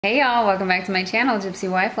Hey y'all, welcome back to my channel, Gypsy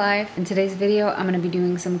Wife Life. In today's video, I'm gonna be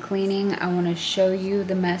doing some cleaning. I wanna show you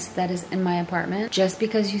the mess that is in my apartment. Just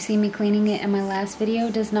because you see me cleaning it in my last video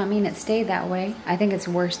does not mean it stayed that way. I think it's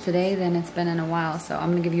worse today than it's been in a while, so I'm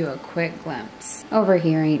gonna give you a quick glimpse. Over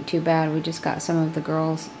here ain't too bad. We just got some of the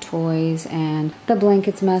girls' toys and the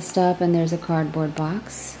blankets messed up and there's a cardboard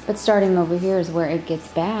box. But starting over here is where it gets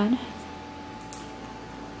bad.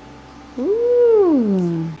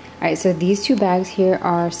 Ooh. All right, so these two bags here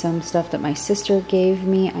are some stuff that my sister gave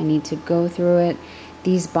me. I need to go through it.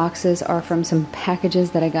 These boxes are from some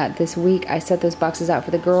packages that I got this week. I set those boxes out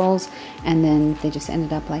for the girls and then they just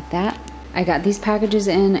ended up like that. I got these packages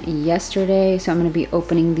in yesterday, so I'm gonna be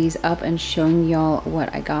opening these up and showing y'all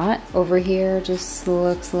what I got. Over here just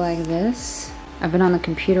looks like this. I've been on the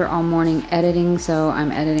computer all morning editing, so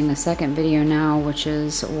I'm editing a second video now, which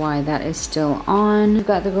is why that is still on. We've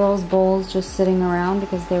got the girls' bowls just sitting around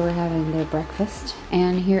because they were having their breakfast.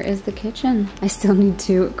 And here is the kitchen. I still need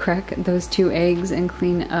to crack those 2 eggs and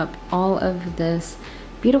clean up all of this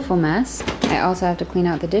beautiful mess. I also have to clean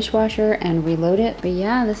out the dishwasher and reload it. But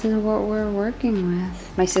yeah, this is what we're working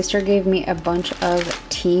with. My sister gave me a bunch of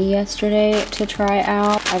tea yesterday to try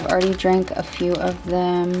out. I've already drank a few of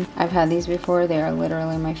them. I've had these before. They are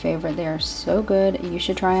literally my favorite. They are so good. You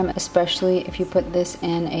should try them, especially if you put this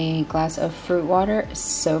in a glass of fruit water. It's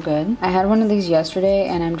so good. I had one of these yesterday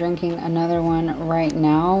and I'm drinking another one right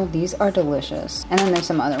now. These are delicious. And then there's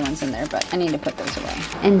some other ones in there, but I need to put those away.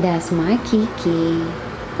 And that's my Kiki.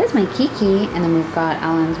 That's my Kiki. And then we've got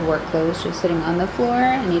Alan's work clothes just sitting on the floor.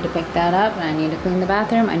 I need to pick that up and I need to clean the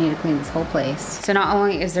bathroom. I need to clean this whole place. So not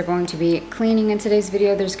only is there going to be cleaning in today's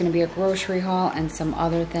video, there's going to be a grocery haul and some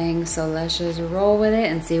other things. So let's just roll with it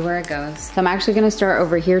and see where it goes. So I'm actually going to start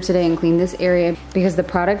over here today and clean this area because the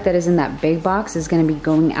product that is in that big box is going to be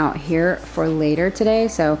going out here for later today.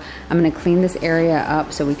 So I'm going to clean this area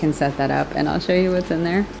up so we can set that up and I'll show you what's in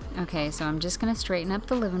there. Okay, so I'm just gonna straighten up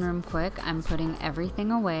the living room quick. I'm putting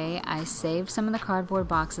everything away. I saved some of the cardboard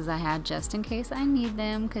boxes I had just in case I need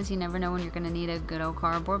them, because you never know when you're gonna need a good old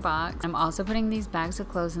cardboard box. I'm also putting these bags of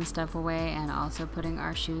clothes and stuff away and also putting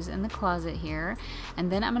our shoes in the closet here.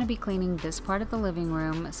 And then I'm gonna be cleaning this part of the living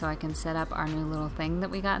room so I can set up our new little thing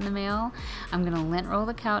that we got in the mail. I'm gonna lint roll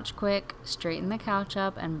the couch quick, straighten the couch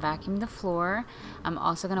up, and vacuum the floor. I'm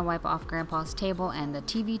also gonna wipe off Grandpa's table and the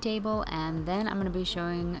TV table, and then I'm gonna be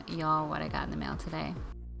showing y'all what I got in the mail today.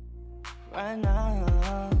 Right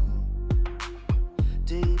now,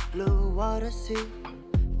 deep blue water sea,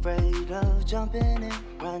 afraid of jumping in.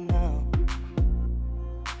 Right now,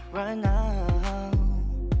 right now,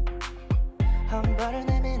 한 발을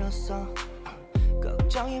내밀었어.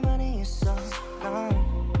 걱정이 많이 있어.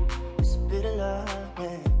 It's a bit of love,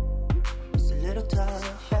 yeah. It's a little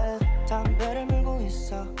tough, yeah. 담배를 물고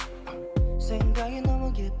있어. 생각이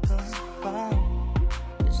너무 깊어. Wow.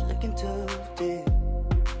 Looking too deep.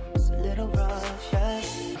 It's a little rough,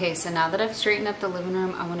 yes. Okay, so now that I've straightened up the living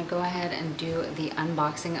room, I want to go ahead and do the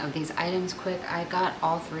unboxing of these items quick. I got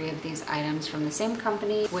all 3 of these items from the same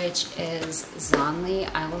company, which is Zonli.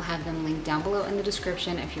 I will have them linked down below in the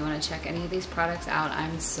description if you want to check any of these products out.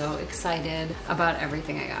 I'm so excited about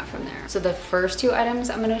everything I got from there. So the first 2 items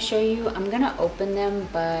I'm going to show you, I'm going to open them,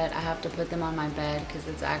 but I have to put them on my bed because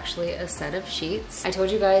it's actually a set of sheets. I told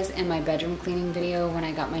you guys in my bedroom cleaning video when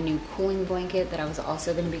I got my new cooling blanket that I was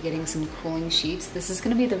also going to be getting some cooling sheets. This is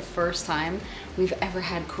going to be the first time we've ever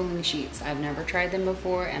had cooling sheets. I've never tried them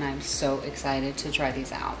before and I'm so excited to try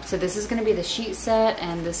these out. So this is going to be the sheet set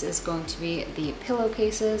and this is going to be the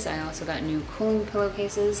pillowcases. I also got new cooling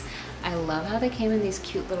pillowcases. I love how they came in these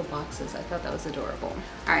cute little boxes. I thought that was adorable.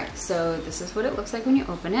 All right, so this is what it looks like when you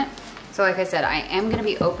open it. So like I said, I am gonna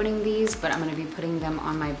be opening these, but I'm gonna be putting them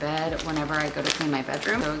on my bed whenever I go to clean my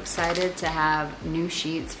bedroom. So excited to have new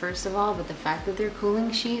sheets, first of all, but the fact that they're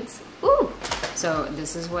cooling sheets, ooh! So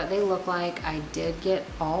this is what they look like. I did get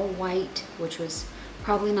all white, which was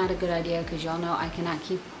probably not a good idea because y'all know I cannot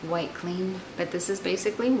keep white clean, but this is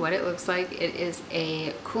basically what it looks like. It is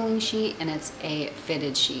a cooling sheet and it's a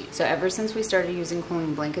fitted sheet. So ever since we started using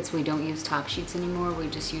cooling blankets, we don't use top sheets anymore. We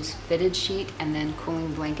just use fitted sheet and then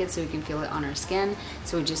cooling blankets so we can feel it on our skin.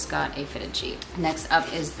 So we just got a fitted sheet. Next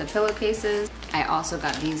up is the pillowcases. I also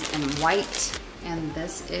got these in white. And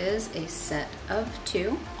this is a set of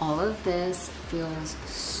 2. All of this feels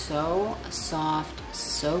so soft,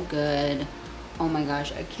 so good. Oh my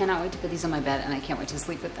gosh, I cannot wait to put these on my bed and I can't wait to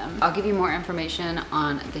sleep with them. I'll give you more information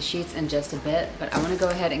on the sheets in just a bit, but I want to go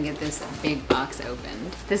ahead and get this big box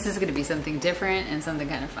opened. This is going to be something different and something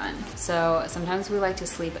kind of fun. So sometimes we like to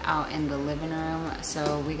sleep out in the living room,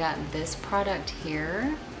 so we got this product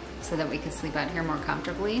here. so that we could sleep out here more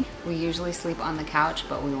comfortably. We usually sleep on the couch,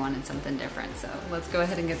 but we wanted something different. So let's go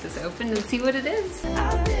ahead and get this open and see what it is.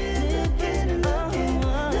 I've been looking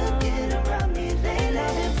around me lately.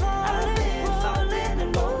 I've been falling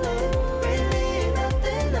and rolling, really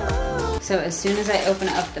nothing else. So as soon as I open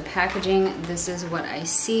up the packaging, this is what I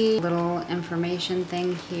see. Little information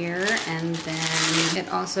thing here, and then it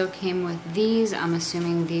also came with these. I'm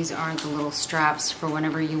assuming these are the little straps for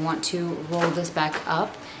whenever you want to roll this back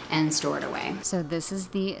up and store it away. So this is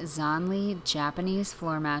the Zonli Japanese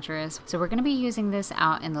floor mattress. So we're gonna be using this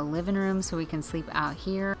out in the living room so we can sleep out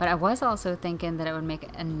here. But I was also thinking that it would make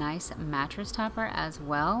a nice mattress topper as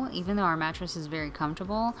well. Even though our mattress is very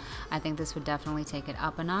comfortable, I think this would definitely take it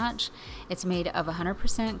up a notch. It's made of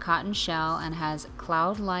 100% cotton shell and has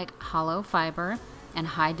cloud-like hollow fiber and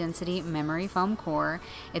high density memory foam core.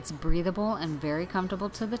 It's breathable and very comfortable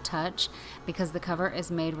to the touch because the cover is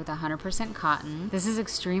made with 100% cotton. This is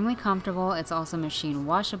extremely comfortable. It's also machine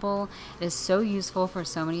washable. It is so useful for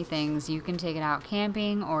so many things. You can take it out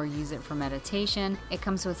camping or use it for meditation. It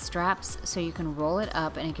comes with straps so you can roll it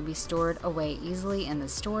up and it can be stored away easily in the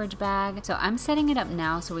storage bag. So I'm setting it up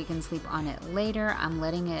now so we can sleep on it later. I'm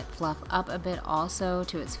letting it fluff up a bit also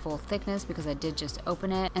to its full thickness because I did just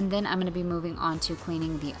open it. And then I'm going to be moving on to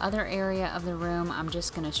cleaning the other area of the room. I'm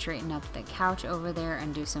just going to straighten up the couch over there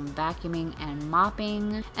and do some vacuuming and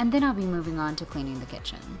mopping, and then I'll be moving on to cleaning the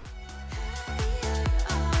kitchen.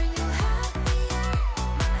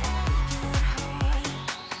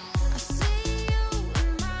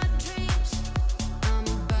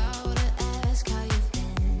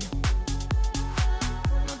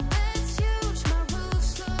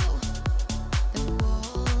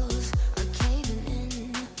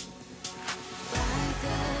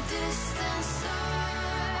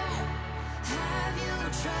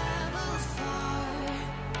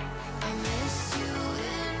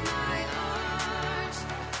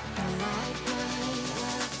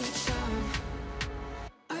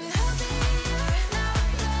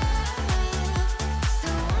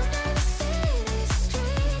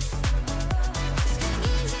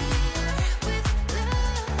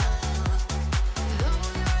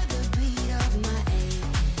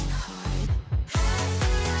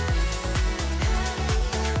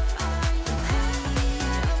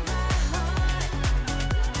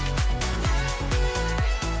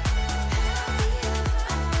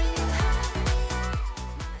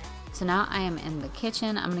 So now I am in the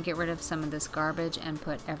kitchen. I'm gonna get rid of some of this garbage and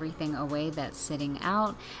put everything away that's sitting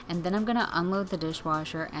out. And then I'm gonna unload the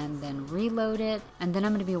dishwasher and then reload it. And then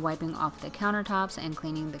I'm gonna be wiping off the countertops and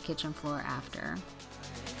cleaning the kitchen floor after.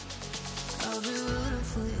 I'll be rooting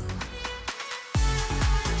for you.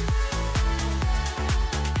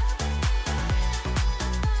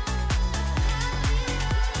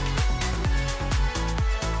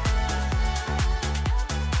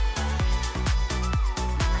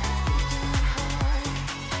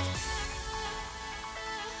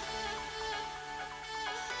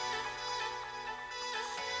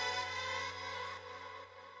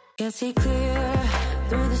 Can see clear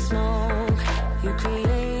through the smoke you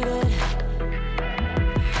created.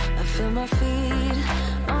 I feel my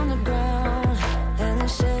feet on the ground and they're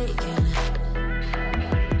shaking.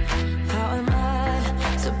 How am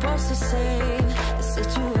I supposed to save the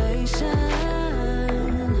situation?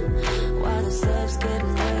 Why the steps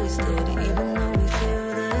getting wasted even though we feel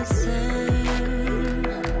the same?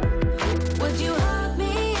 Would you hug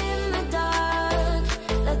me in the dark?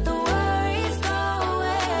 Let the worries go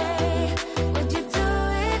away. Would you do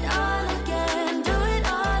it all again? Do it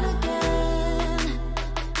all again?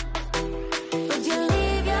 Would you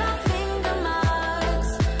leave your finger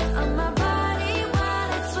marks on my body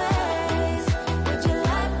while it sways? Would you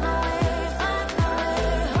light my way, find my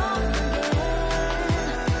way home again?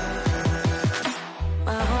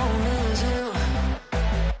 My home is you.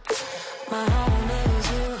 My home is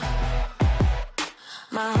you.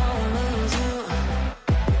 My home is you.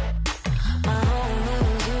 My home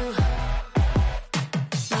is you.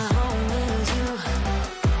 My home is you.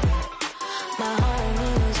 My home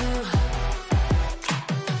is you.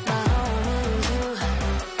 My home is you.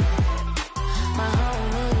 My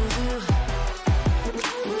home is you.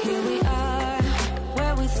 Here we are,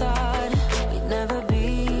 where we thought we'd never be.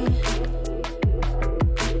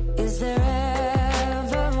 Is there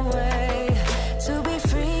ever a way to be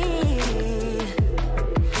free?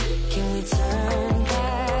 Can we turn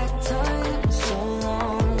back time so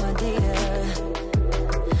long, my dear?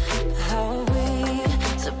 How are we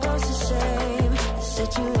supposed to save the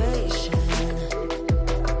situation?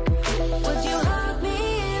 Would you hug me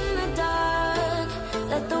in the dark?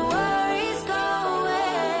 Let the worries go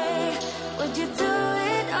away. Would you do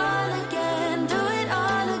it all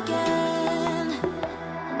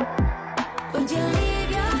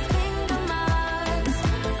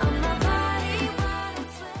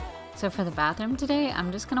So for the bathroom today,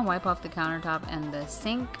 I'm just gonna wipe off the countertop and the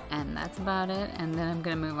sink, and that's about it. And then I'm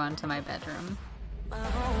gonna move on to my bedroom.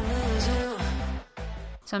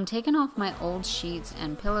 So I'm taking off my old sheets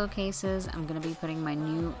and pillowcases. I'm gonna be putting my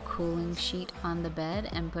new cooling sheet on the bed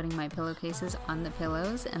and putting my pillowcases on the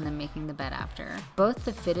pillows and then making the bed after. Both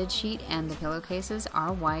the fitted sheet and the pillowcases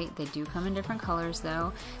are white. They do come in different colors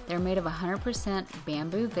though. They're made of 100%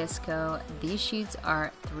 bamboo visco. These sheets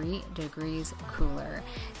are 3 degrees cooler.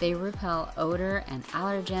 They repel odor and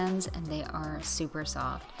allergens, and they are super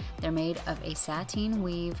soft. They're made of a sateen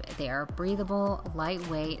weave. They are breathable,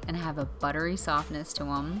 lightweight, and have a buttery softness to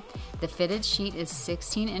them. The fitted sheet is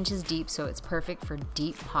 16 inches deep, so it's perfect for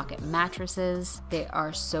deep pocket mattresses. They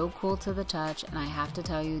are so cool to the touch, and I have to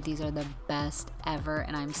tell you, these are the best ever,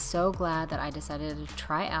 and I'm so glad that I decided to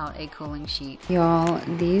try out a cooling sheet. Y'all,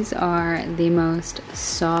 these are the most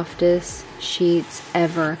softest sheets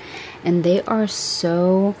ever, and they are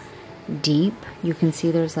so deep. You can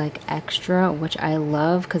see there's like extra, which I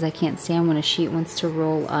love because I can't stand when a sheet wants to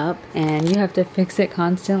roll up and you have to fix it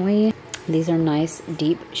constantly. These are nice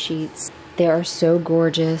deep sheets. They are so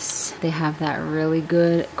gorgeous. They have that really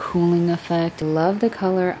good cooling effect. I love the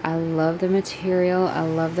color. I love the material. I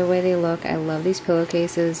love the way they look. I love these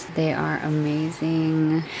pillowcases. They are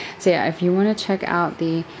amazing. So yeah, if you want to check out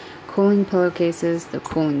the cooling pillowcases, the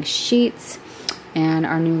cooling sheets, and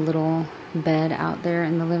our new little bed out there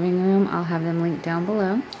in the living room, I'll have them linked down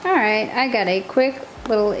below. All right, I got a quick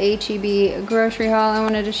little HEB grocery haul I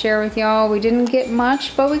wanted to share with y'all. We didn't get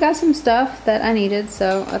much, but we got some stuff that I needed,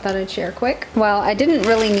 so I thought I'd share quick. Well, I didn't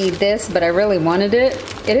really need this, but I really wanted it.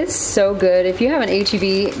 It is so good. If you have an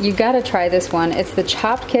HEB, you gotta try this one. It's the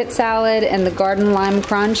chopped kit salad and the garden lime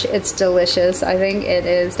crunch. It's delicious. I think it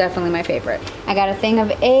is definitely my favorite. I got a thing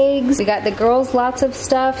of eggs. We got the girls lots of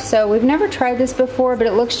stuff. So we've never tried this before, but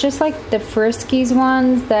it looks just like the Friskies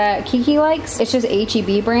ones that Kiki likes. It's just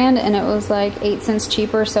HEB brand, and it was like 8 cents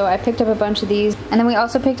cheaper, so I picked up a bunch of these. And then we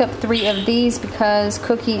also picked up 3 of these because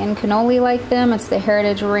Cookie and Cannoli like them. It's the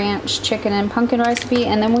Heritage Ranch chicken and pumpkin recipe.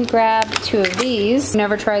 And then we grabbed 2 of these.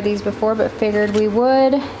 Never tried these before, but figured we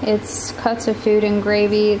would. It's cuts of food and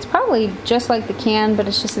gravy. It's probably just like the can, but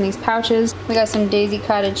it's just in these pouches. We got some Daisy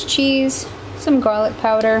cottage cheese, some garlic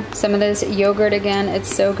powder, some of this yogurt again.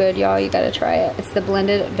 It's so good, y'all. You gotta try it. It's the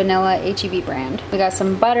blended vanilla HEB brand. We got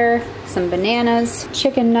some butter, some bananas,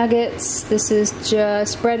 chicken nuggets. This is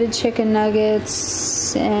just breaded chicken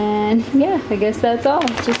nuggets, and yeah, I guess that's all.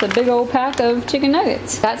 Just a big old pack of chicken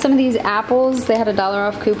nuggets. Got some of these apples. They had a $1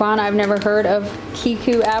 off coupon. I've never heard of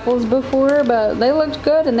Kiku apples before, but they looked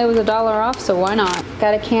good and there was a $1 off, so why not?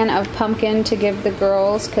 Got a can of pumpkin to give the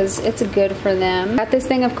girls because it's good for them. Got this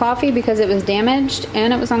thing of coffee because it was damaged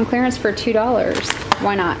and it was on clearance for $2.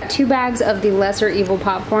 Why not? 2 bags of the lesser evil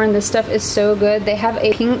popcorn. This stuff is so good. They have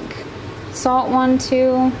a pink salt one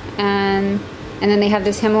too, and then they have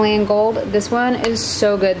this Himalayan gold. This one is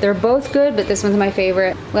so good. They're both good, but this one's my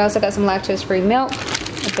favorite. We also got some lactose-free milk,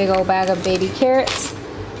 a big old bag of baby carrots,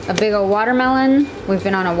 a big old watermelon. We've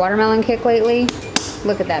been on a watermelon kick lately.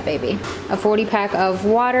 Look at that baby. A 40 pack of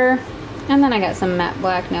water, and then I got some matte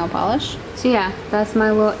black nail polish. So yeah, that's my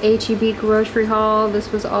little HEB grocery haul.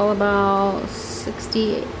 This was all about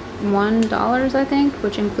 $61, I think,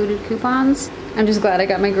 which included coupons. I'm just glad I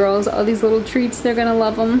got my girls all these little treats. They're gonna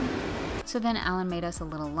love them. So then Alan made us a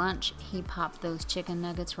little lunch. He popped those chicken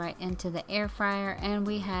nuggets right into the air fryer, and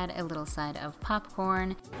we had a little side of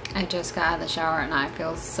popcorn. I just got out of the shower and I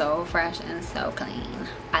feel so fresh and so clean.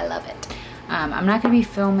 I love it. I'm not gonna be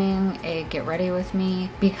filming a get ready with me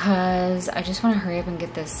because I just wanna hurry up and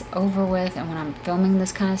get this over with, and when I'm filming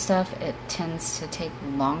this kind of stuff, it tends to take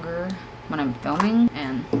longer when I'm filming,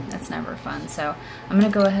 and that's never fun. So I'm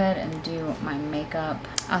gonna go ahead and do my makeup.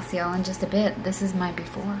 I'll see y'all in just a bit. This is my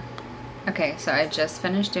before. Okay, so I just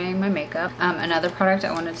finished doing my makeup. Another product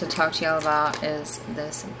I wanted to talk to y'all about is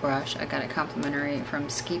this brush. I got it complimentary from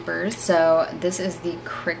Skeepers. So this is the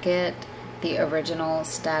Cricut, the original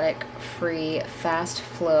static-free fast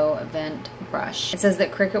flow vent brush. It says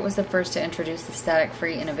that Cricut was the first to introduce the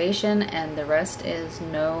static-free innovation, and the rest is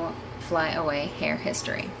no fly-away hair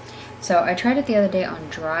history. So I tried it the other day on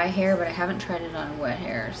dry hair, but I haven't tried it on wet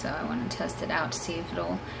hair, so I want to test it out to see if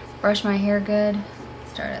it'll brush my hair good.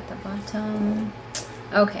 Start at the bottom.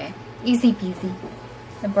 Okay, easy peasy.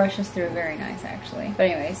 The brushes through very nice actually. But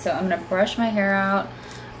anyway, so I'm gonna brush my hair out.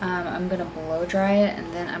 I'm gonna blow dry it,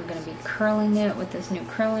 and then I'm gonna be curling it with this new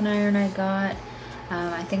curling iron I got.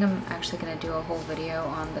 I think I'm actually gonna do a whole video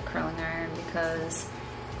on the curling iron because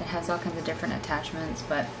it has all kinds of different attachments,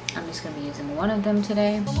 but I'm just gonna be using one of them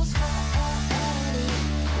today. The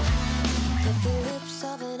lips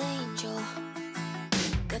of an angel,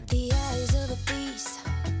 got the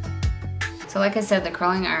So like I said, the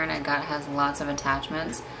curling iron I got has lots of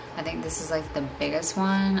attachments. I think this is like the biggest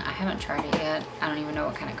one. I haven't tried it yet. I don't even know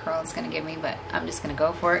what kind of curl it's gonna give me, but I'm just gonna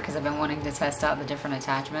go for it because I've been wanting to test out the different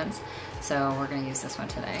attachments. So we're gonna use this one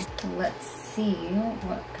today. Let's see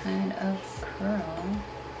what kind of curl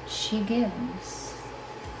she gives.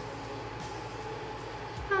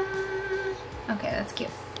 Okay, that's cute.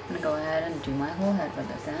 I'm gonna go ahead and do my whole head with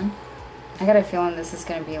it then. I got a feeling this is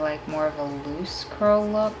gonna be like more of a loose curl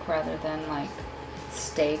look rather than like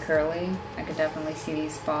stay curly. I could definitely see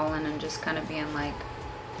these falling and just kind of being like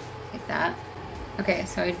that. Okay,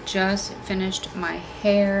 so I just finished my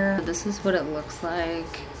hair. This is what it looks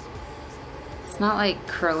like. It's not like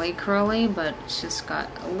curly, but it's just got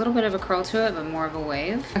a little bit of a curl to it, but more of a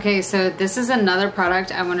wave. Okay, so this is another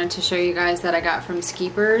product I wanted to show you guys that I got from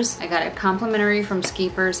Skeepers. I got it complimentary from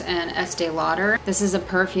Skeepers and Estee Lauder. This is a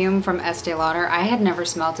perfume from Estee Lauder. I had never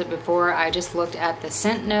smelt it before. I just looked at the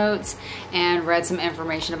scent notes and read some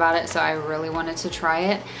information about it, so I really wanted to try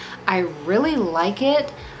it. I really like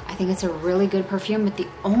it. I think it's a really good perfume, but the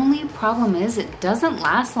only problem is it doesn't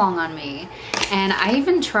last long on me. And I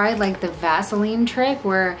even tried like the Vaseline trick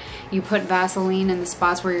where you put Vaseline in the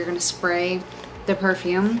spots where you're gonna spray the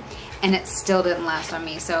perfume, and it still didn't last on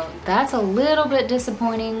me. So that's a little bit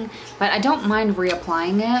disappointing, but I don't mind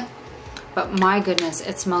reapplying it. But my goodness,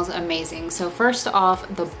 it smells amazing. So first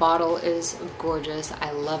off, the bottle is gorgeous.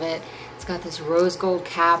 I love it. It's got this rose gold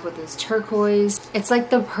cap with this turquoise. It's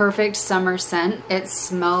like the perfect summer scent. It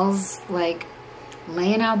smells like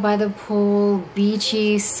laying out by the pool,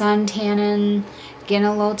 beachy, sun tanning, getting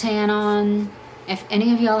a little tan on. If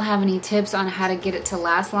any of y'all have any tips on how to get it to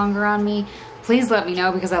last longer on me, please let me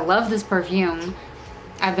know because I love this perfume.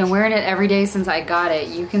 I've been wearing it every day since I got it.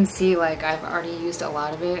 You can see like I've already used a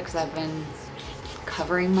lot of it because I've been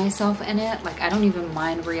covering myself in it. Like I don't even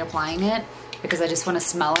mind reapplying it because I just want to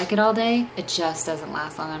smell like it all day. It just doesn't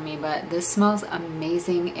last long on me, but this smells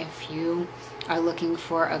amazing if you are looking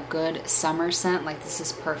for a good summer scent. Like this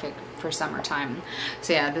is perfect for summertime.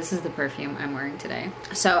 So yeah, this is the perfume I'm wearing today.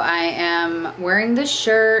 So I am wearing this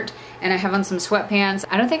shirt and I have on some sweatpants.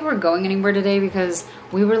 I don't think we're going anywhere today because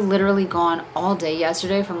we were literally gone all day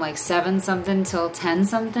yesterday from like 7 something till 10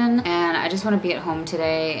 something. And I just want to be at home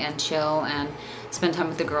today and chill and spend time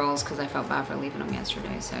with the girls because I felt bad for leaving them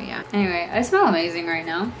yesterday. So yeah. Anyway, I smell amazing right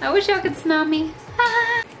now. I wish y'all could smell me.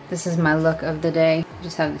 This is my look of the day.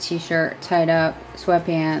 Just have the t-shirt tied up,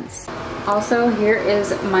 sweatpants. Also, here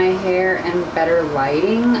is my hair and better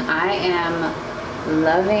lighting. I am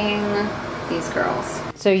loving these girls.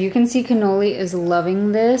 So you can see Cannoli is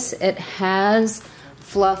loving this. It has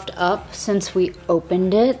fluffed up since we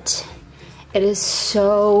opened it. It is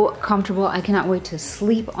so comfortable. I cannot wait to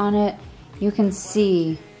sleep on it. You can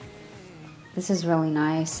see this is really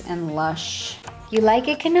nice and lush. You like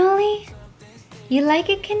it, Cannoli? You like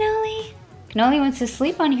it, Cannoli? Cannoli wants to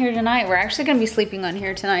sleep on here tonight. We're actually gonna be sleeping on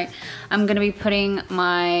here tonight. I'm gonna be putting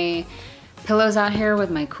my pillows out here with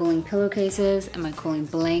my cooling pillowcases and my cooling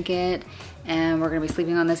blanket, and we're gonna be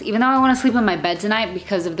sleeping on this. Even though I wanna sleep on my bed tonight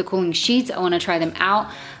because of the cooling sheets, I wanna try them out.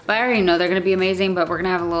 But I already know they're gonna be amazing, but we're gonna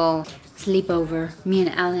have a little sleepover, me and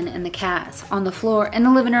Alan and the cats on the floor in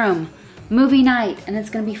the living room. Movie night, and it's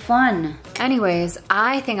gonna be fun. Anyways,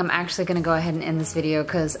 I think I'm actually gonna go ahead and end this video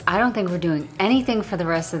because I don't think we're doing anything for the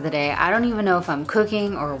rest of the day. I don't even know if I'm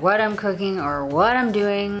cooking or what I'm cooking or what I'm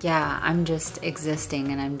doing. Yeah, I'm just existing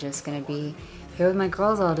and I'm just gonna be here with my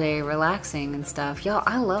girls all day, relaxing and stuff. Y'all,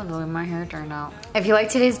 I love the way my hair turned out. If you liked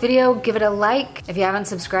today's video, give it a like. If you haven't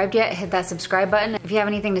subscribed yet, hit that subscribe button. If you have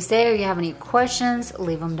anything to say or you have any questions,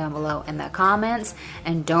 leave them down below in the comments.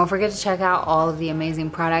 And don't forget to check out all of the amazing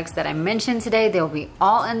products that I mentioned today. They'll be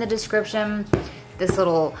all in the description. This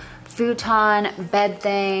little futon bed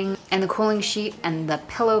thing and the cooling sheet and the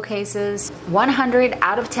pillowcases. 100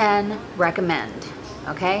 out of 10 recommend.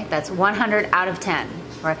 Okay, that's 100 out of 10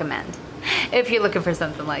 recommend. If you're looking for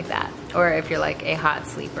something like that, or if you're like a hot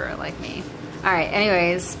sleeper like me. All right,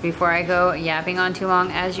 anyways, before I go yapping on too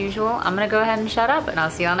long as usual, I'm gonna go ahead and shut up and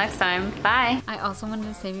I'll see y'all next time. Bye. I also wanted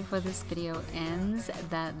to say before this video ends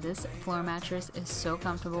that this floor mattress is so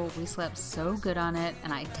comfortable. We slept so good on it,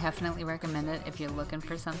 and I definitely recommend it if you're looking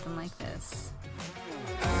for something like this.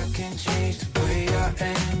 I can change the way I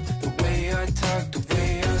am, the way I talk, the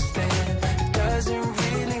way I stand. It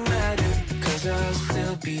doesn't really matter, cause I'll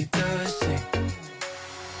still be the same.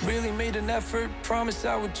 Really made an effort, promised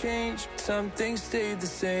I would change. Some things stayed the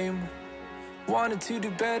same. Wanted to do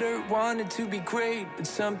better, wanted to be great, but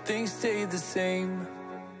some things stayed the same.